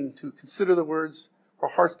sing to consider the words, our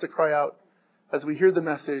hearts to cry out as we hear the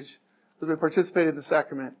message, as we participate in the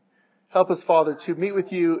sacrament. Help us, Father, to meet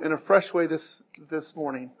with you in a fresh way this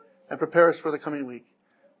morning and prepare us for the coming week.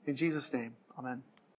 In Jesus' name, amen.